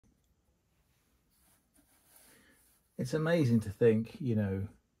It's amazing to think, you know,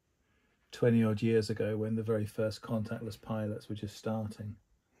 20 odd years ago when the very first contactless pilots were just starting,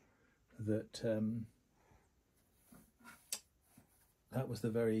 that that was the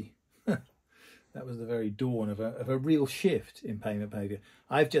very that was the very dawn of a real shift in payment behaviour.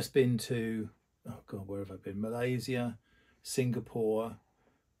 I've just been to, oh God, where have I been? Malaysia, Singapore,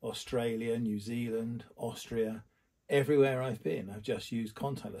 Australia, New Zealand, Austria. Everywhere I've been, I've just used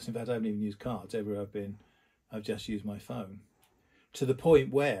contactless. In fact, I haven't even used cards. Everywhere I've been, I've just used my phone. To the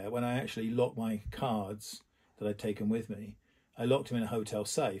point where, when I actually locked my cards that I'd taken with me, I locked them in a hotel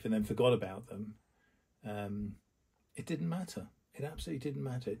safe and then forgot about them. It didn't matter. It absolutely didn't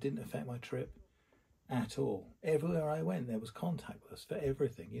matter. It didn't affect my trip at all. Everywhere I went, there was contactless for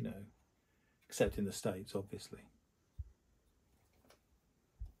everything, you know, except in the States, obviously.